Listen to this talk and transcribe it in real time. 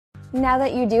Now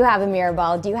that you do have a mirror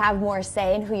ball, do you have more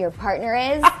say in who your partner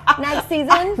is next season?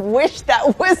 I wish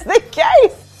that was the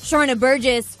case. Sharna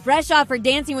Burgess, fresh off her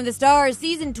Dancing with the Stars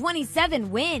season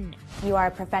 27 win. You are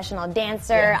a professional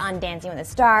dancer on Dancing with the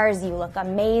Stars. You look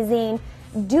amazing.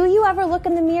 Do you ever look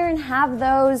in the mirror and have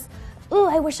those, ooh,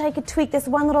 I wish I could tweak this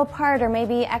one little part, or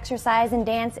maybe exercise and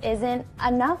dance isn't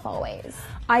enough always?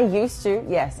 I used to,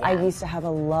 yes. Yeah. I used to have a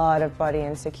lot of body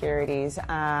insecurities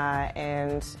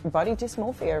and body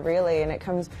dysmorphia, really, and it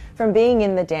comes from being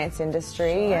in the dance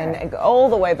industry and all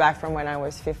the way back from when I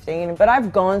was 15. But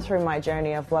I've gone through my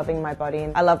journey of loving my body,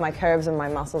 and I love my curves and my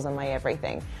muscles and my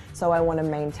everything. So I want to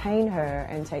maintain her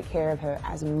and take care of her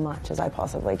as much as I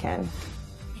possibly can.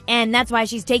 And that's why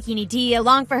she's taking ET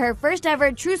along for her first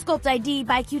ever truSculpt ID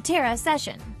by Cutera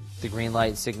session. The green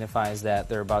light signifies that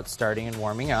they're about starting and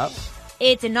warming up.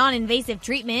 It's a non-invasive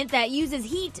treatment that uses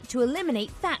heat to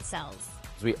eliminate fat cells.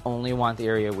 We only want the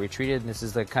area we're treated, and this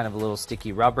is like kind of a little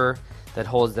sticky rubber that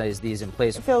holds these in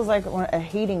place. It feels like a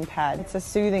heating pad. It's a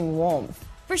soothing warmth.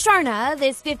 For Sharna,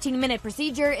 this 15-minute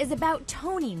procedure is about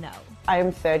toning, though. I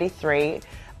am 33.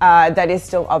 That is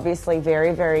still obviously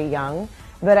very, very young.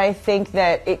 But I think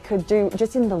that it could do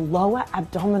just in the lower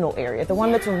abdominal area, the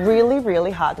one that's really,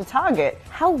 really hard to target.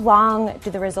 How long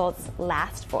do the results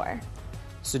last for?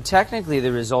 So technically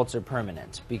the results are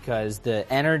permanent because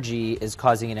the energy is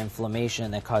causing an inflammation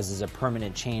that causes a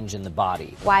permanent change in the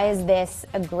body. Why is this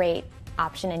a great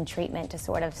option and treatment to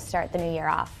sort of start the new year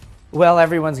off? Well,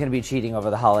 everyone's going to be cheating over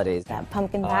the holidays. That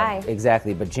pumpkin pie.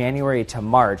 Exactly, but January to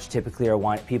March typically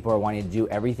people are wanting to do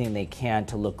everything they can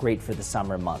to look great for the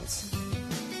summer months.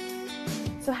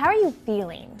 So how are you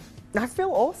feeling? I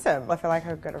feel awesome. I feel like I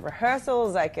could go to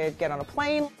rehearsals, I could get on a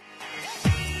plane.